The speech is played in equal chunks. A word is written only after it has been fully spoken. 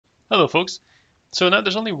Hello folks. So now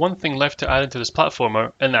there's only one thing left to add into this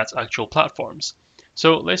platformer, and that's actual platforms.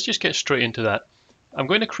 So let's just get straight into that. I'm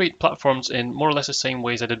going to create platforms in more or less the same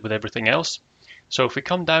ways I did with everything else. So if we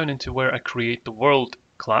come down into where I create the world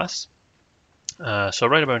class, so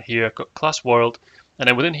right about here I've got class world, and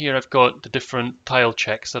then within here I've got the different tile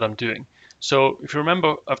checks that I'm doing. So if you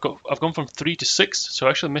remember, I've gone from 3 to 6, so I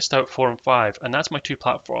actually missed out 4 and 5, and that's my two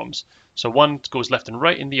platforms. So one goes left and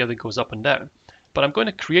right, and the other goes up and down. But I'm going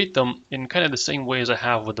to create them in kind of the same way as I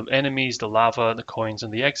have with the enemies, the lava, the coins,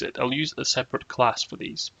 and the exit. I'll use a separate class for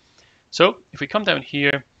these. So if we come down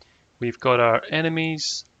here, we've got our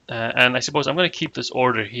enemies, and I suppose I'm going to keep this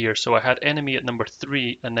order here. So I had enemy at number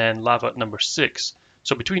 3 and then lava at number 6.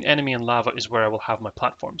 So between enemy and lava is where I will have my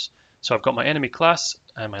platforms. So I've got my enemy class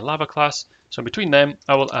and my lava class. So between them,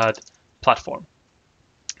 I will add platform.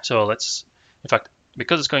 So let's, in fact,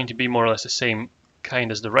 because it's going to be more or less the same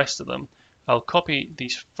kind as the rest of them, I'll copy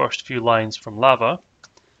these first few lines from lava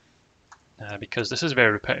because this is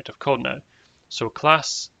very repetitive code now. So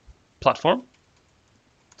class platform,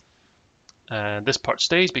 and this part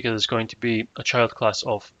stays because it's going to be a child class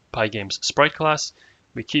of PyGame's sprite class.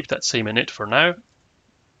 We keep that same init for now.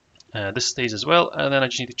 This stays as well, and then I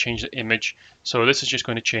just need to change the image. So this is just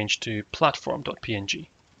going to change to platform.png.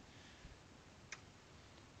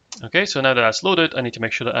 Okay, so now that that's loaded, I need to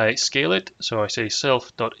make sure that I scale it. So I say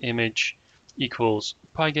self.image equals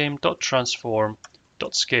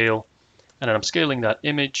pygame.transform.scale, and then I'm scaling that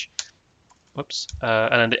image. Whoops,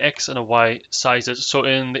 and then the X and the Y sizes. So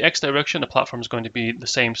in the X direction, the platform is going to be the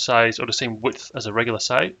same size or the same width as a regular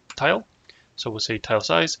tile. So we'll say tile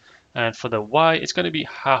size, and for the Y, it's going to be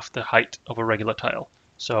half the height of a regular tile.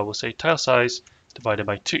 So we'll say tile size divided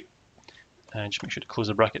by 2. And just make sure to close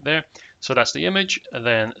the bracket there. So that's the image, and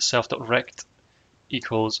then self.rect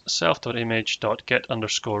equals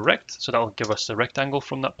self.image.get_rect. So that will give us the rectangle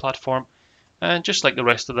from that platform. And just like the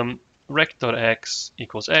rest of them, rect.x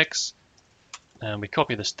equals x. And we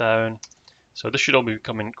copy this down. So this should all be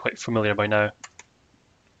becoming quite familiar by now.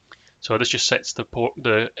 So this just sets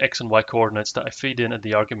the x and y coordinates that I feed in at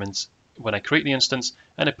the arguments when I create the instance,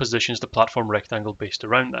 and it positions the platform rectangle based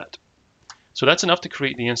around that. So that's enough to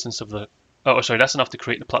create the instance of the, that's enough to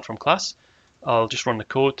create the platform class. I'll just run the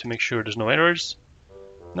code to make sure there's no errors.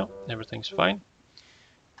 No, everything's fine.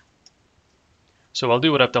 So I'll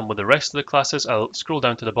do what I've done with the rest of the classes. I'll scroll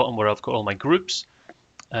down to the bottom where I've got all my groups,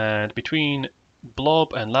 and between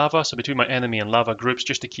blob and lava, so between my enemy and lava groups,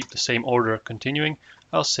 just to keep the same order continuing,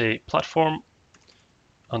 I'll say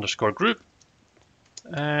platform_group,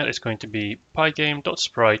 and it's going to be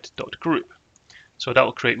pygame.sprite.group. So that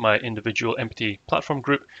will create my individual empty platform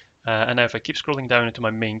group. And now if I keep scrolling down into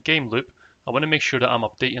my main game loop, I want to make sure that I'm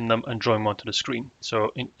updating them and drawing them onto the screen.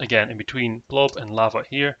 So again, in between blob and lava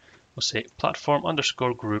here, we'll say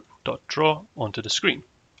platform_group.draw onto the screen.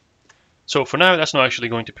 So for now, that's not actually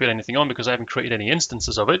going to put anything on because I haven't created any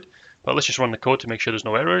instances of it. But let's just run the code to make sure there's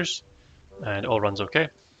no errors, and it all runs okay.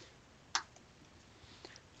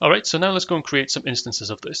 Alright, so now let's go and create some instances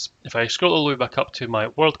of this. If I scroll all the way back up to my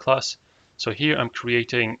world class, so here I'm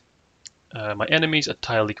creating my enemies at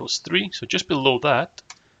tile equals 3. So just below that,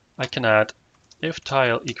 I can add if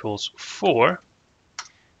tile equals 4,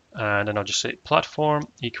 and then I'll just say platform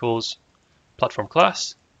equals platform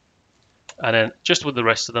class. And then just with the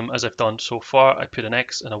rest of them, as I've done so far, I put an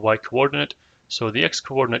X and a Y coordinate. So the X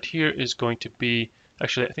coordinate here is going to be,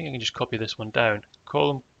 actually, I think I can just copy this one down.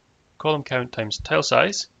 Column count times tile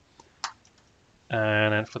size.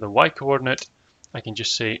 And then for the Y coordinate, I can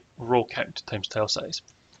just say row count times tile size.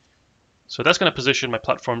 So that's going to position my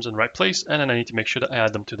platforms in the right place, and then I need to make sure that I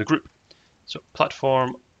add them to the group. So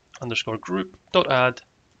platform_group.add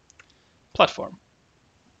platform.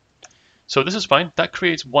 So this is fine. That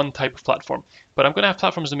creates one type of platform, but I'm going to have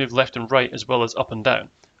platforms that move left and right as well as up and down.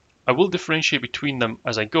 I will differentiate between them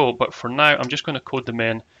as I go, but for now I'm just going to code them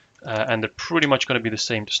in, and they're pretty much going to be the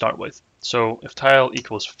same to start with. So if tile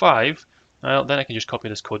equals 5, well, then I can just copy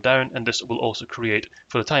this code down, and this will also create,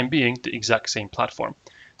 for the time being, the exact same platform.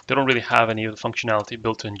 They don't really have any of the functionality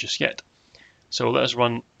built in just yet. So let us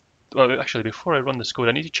run, well, actually before I run this code,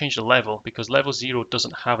 I need to change the level because level 0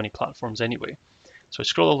 doesn't have any platforms anyway. So I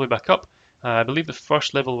scroll all the way back up. I believe the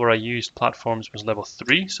first level where I used platforms was level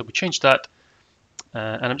 3, so we changed that.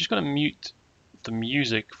 And I'm just going to mute the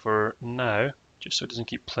music for now, just so it doesn't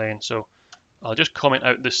keep playing. So I'll just comment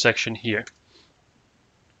out this section here.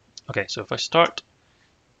 Okay, so if I start,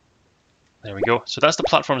 there we go. So that's the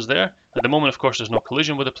platforms there. At the moment, of course, there's no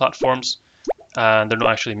collision with the platforms, and they're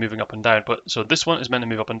not actually moving up and down. But so this one is meant to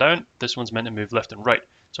move up and down. This one's meant to move left and right.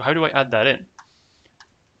 So how do I add that in?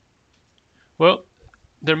 Well,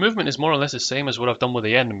 their movement is more or less the same as what I've done with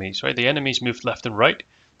the enemies, right? The enemies moved left and right.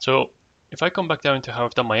 So if I come back down to how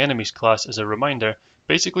I've done my enemies class as a reminder,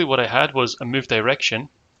 basically what I had was a move direction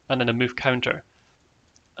and then a move counter.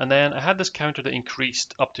 And then I had this counter that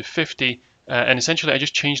increased up to 50, and essentially I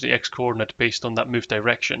just changed the x-coordinate based on that move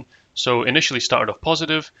direction. So initially started off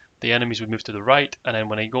positive, the enemies would move to the right, and then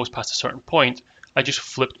when it goes past a certain point, I just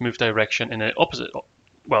flipped move direction in the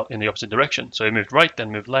opposite, direction. So it moved right,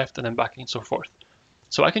 then moved left, and then back and so forth.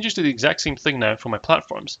 So I can just do the exact same thing now for my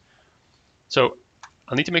platforms. So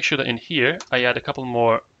I need to make sure that in here I add a couple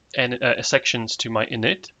more sections to my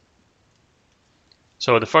init.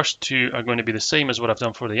 So the first two are going to be the same as what I've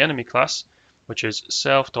done for the enemy class, which is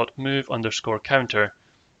self.move_counter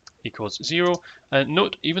equals 0. And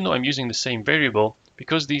note, even though I'm using the same variable,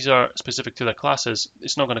 because these are specific to their classes,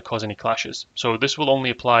 it's not going to cause any clashes. So this will only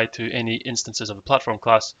apply to any instances of the platform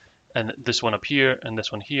class, and this one up here and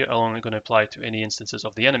this one here are only going to apply to any instances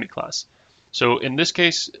of the enemy class. So in this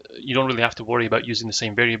case, you don't really have to worry about using the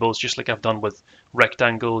same variables, just like I've done with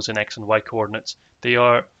rectangles and x and y coordinates. They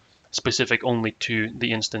are specific only to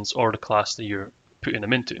the instance or the class that you're putting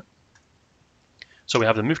them into. So we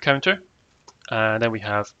have the move counter, and then we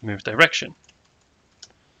have move direction.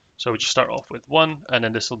 So we just start off with 1, and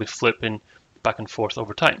then this will be flipping back and forth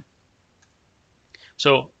over time.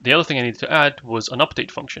 So the other thing I needed to add was an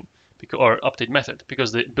update function, or update method,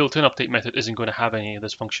 because the built-in update method isn't going to have any of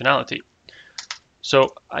this functionality.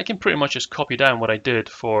 So I can pretty much just copy down what I did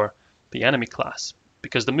for the enemy class,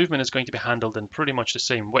 because the movement is going to be handled in pretty much the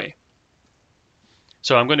same way.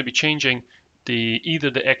 So I'm going to be changing either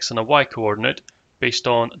the x and a y coordinate based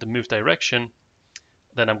on the move direction.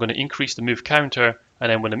 Then I'm going to increase the move counter,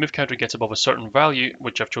 and then when the move counter gets above a certain value,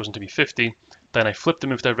 which I've chosen to be 50, then I flip the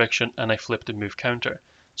move direction and I flip the move counter.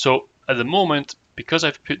 So at the moment, because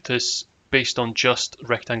I've put this based on just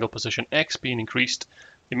rectangle position x being increased,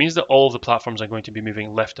 it means that all of the platforms are going to be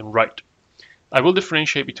moving left and right. I will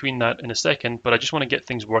differentiate between that in a second, but I just want to get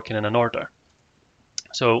things working in an order.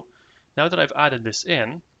 So now that I've added this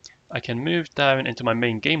in, I can move down into my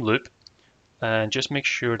main game loop and just make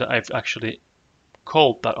sure that I've actually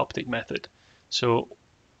called that update method. So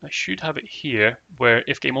I should have it here where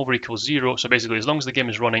if game over equals 0, so basically as long as the game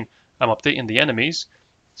is running, I'm updating the enemies.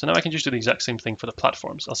 So now I can just do the exact same thing for the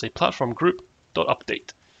platforms. I'll say platform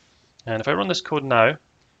group.update. And if I run this code now,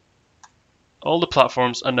 all the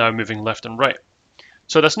platforms are now moving left and right.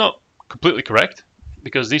 So that's not completely correct,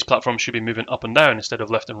 because these platforms should be moving up and down instead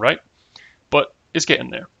of left and right, but it's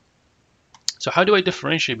getting there. So how do I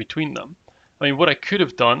differentiate between them? I mean, what I could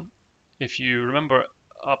have done, if you remember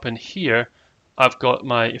up in here, I've got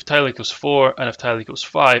my if tile equals 4 and if tile equals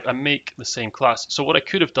 5, I make the same class. So what I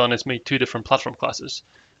could have done is made two different platform classes.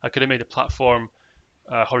 I could have made a platform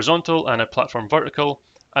horizontal and a platform vertical,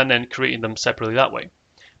 and then created them separately that way.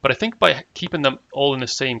 But I think by keeping them all in the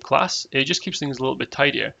same class, it just keeps things a little bit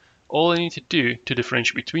tidier. All I need to do to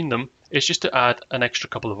differentiate between them is just to add an extra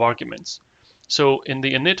couple of arguments. So in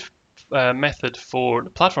the init method for the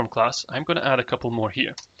platform class, I'm going to add a couple more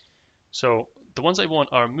here. So the ones I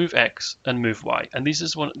want are move x and move y, and this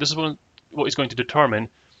is what is going to determine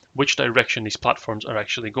which direction these platforms are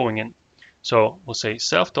actually going in. So we'll say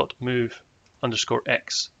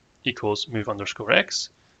self.move_x equals move_x,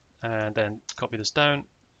 and then copy this down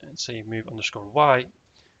and say move_y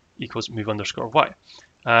equals move_y.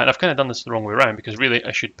 And I've kind of done this the wrong way around, because really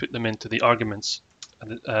I should put them into the arguments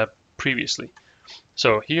previously.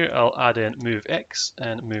 So here I'll add in move x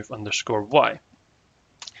and move_y.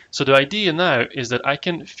 So the idea now is that I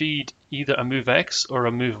can feed either a move x or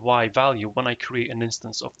a move y value when I create an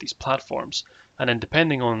instance of these platforms. And then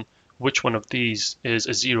depending on which one of these is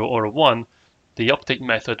a 0 or a 1, the update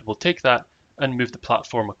method will take that and move the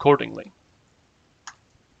platform accordingly.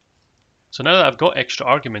 So now that I've got extra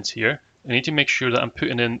arguments here, I need to make sure that I'm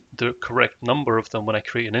putting in the correct number of them when I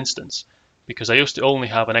create an instance. Because I used to only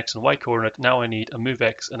have an x and y coordinate, now I need a move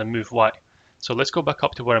x and a move y. So let's go back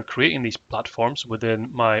up to where I'm creating these platforms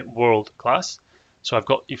within my world class. So I've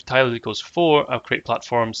got if tile equals 4, I'll create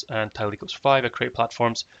platforms, and tile equals 5, I create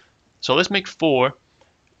platforms. So let's make 4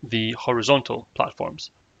 the horizontal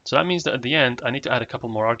platforms. So that means that at the end, I need to add a couple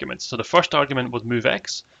more arguments. So the first argument would move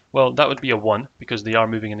x. Well, that would be a 1 because they are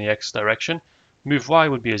moving in the x direction. Move y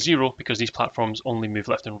would be a 0 because these platforms only move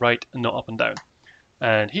left and right and not up and down.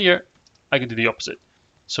 And here, I can do the opposite.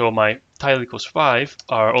 So my tile equals 5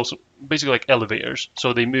 are also basically like elevators.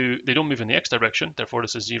 So they don't move in the x direction, therefore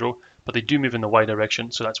this is 0, but they do move in the y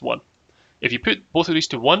direction, so that's 1. If you put both of these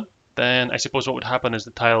to 1, then I suppose what would happen is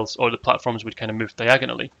the tiles or the platforms would kind of move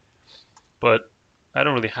diagonally. But I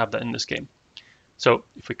don't really have that in this game. So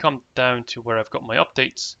if we come down to where I've got my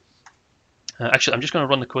updates, Actually, I'm just going to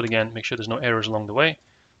run the code again, make sure there's no errors along the way.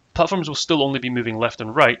 Platforms will still only be moving left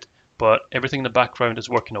and right, but everything in the background is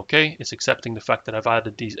working okay. It's accepting the fact that I've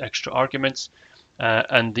added these extra arguments,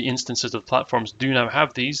 and the instances of platforms do now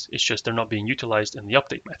have these. It's just they're not being utilized in the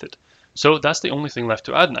update method. So that's the only thing left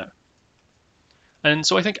to add now. And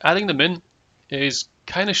so I think adding them in is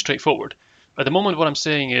kind of straightforward. At the moment, what I'm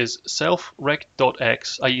saying is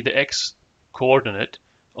self-rect.x, i.e. the x coordinate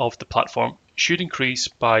of the platform, should increase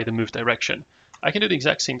by the move direction. I can do the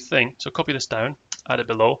exact same thing, so copy this down, add it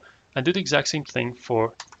below, and do the exact same thing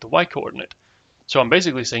for the y coordinate. So I'm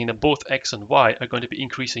basically saying that both x and y are going to be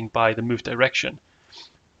increasing by the move direction.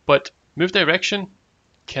 But move direction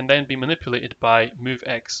can then be manipulated by move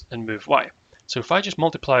x and move y. So if I just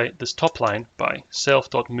multiply this top line by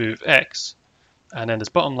self.movex, and then this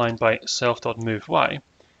bottom line by self.moveY,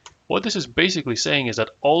 what this is basically saying is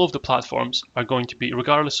that all of the platforms are going to be,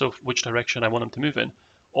 regardless of which direction I want them to move in,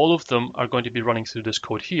 all of them are going to be running through this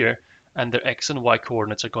code here, and their x and y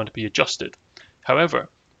coordinates are going to be adjusted. However,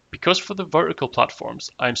 because for the vertical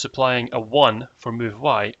platforms, I'm supplying a 1 for move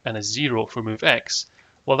y and a 0 for move x,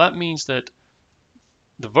 well, that means that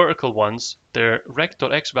the vertical ones, their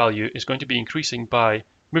rect.x value is going to be increasing by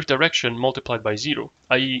move direction multiplied by 0,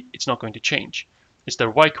 i.e. it's not going to change. It's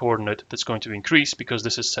their y coordinate that's going to increase because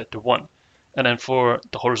this is set to 1. And then for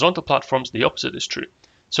the horizontal platforms, the opposite is true.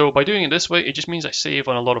 So by doing it this way, it just means I save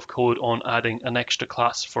on a lot of code on adding an extra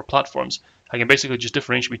class for platforms. I can basically just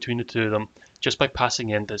differentiate between the two of them just by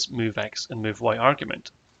passing in this move x and move y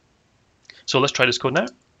argument. So let's try this code now.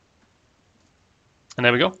 And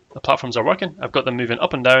there we go. The platforms are working. I've got them moving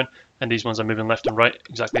up and down, and these ones are moving left and right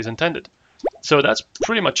exactly as intended. So that's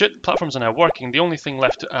pretty much it. Platforms are now working. The only thing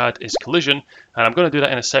left to add is collision, and I'm going to do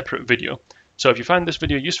that in a separate video. So if you found this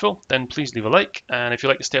video useful, then please leave a like, and if you'd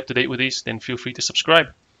like to stay up to date with these, then feel free to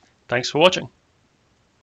subscribe. Thanks for watching.